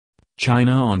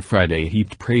China on Friday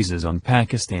heaped praises on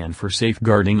Pakistan for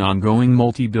safeguarding ongoing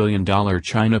multi-billion-dollar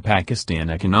China-Pakistan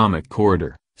Economic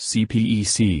Corridor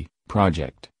 (CPEC)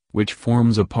 project, which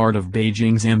forms a part of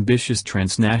Beijing's ambitious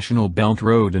Transnational Belt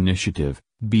Road Initiative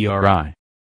 (BRI).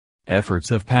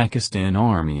 Efforts of Pakistan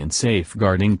Army in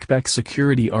safeguarding CPEC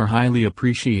security are highly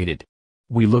appreciated.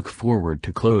 We look forward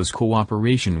to close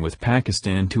cooperation with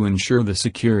Pakistan to ensure the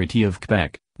security of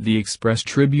CPEC, the Express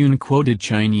Tribune quoted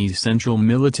Chinese Central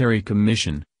Military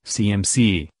Commission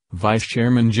 (CMC) Vice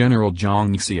Chairman General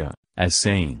Zhang Xia, as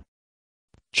saying.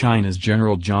 China's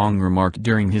General Zhang remarked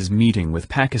during his meeting with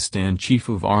Pakistan Chief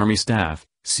of Army Staff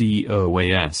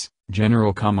 (COAS),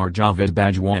 General Qamar Javed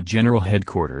Bajwa at General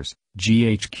Headquarters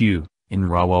 (GHQ) in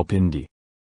Rawalpindi.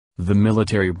 The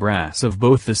military brass of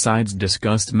both the sides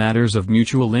discussed matters of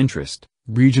mutual interest,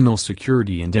 regional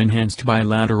security and enhanced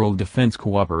bilateral defense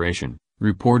cooperation,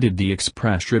 reported the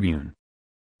Express Tribune.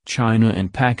 China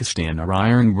and Pakistan are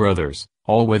iron brothers,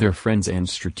 all-weather friends and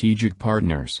strategic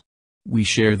partners. We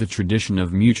share the tradition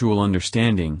of mutual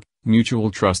understanding,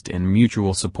 mutual trust and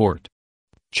mutual support.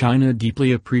 China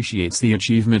deeply appreciates the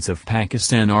achievements of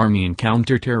Pakistan Army in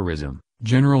counterterrorism,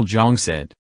 General Zhang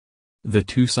said. The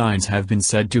two sides have been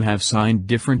said to have signed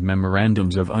different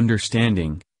memorandums of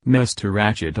understanding, MES to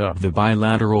ratchet up the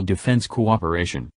bilateral defense cooperation.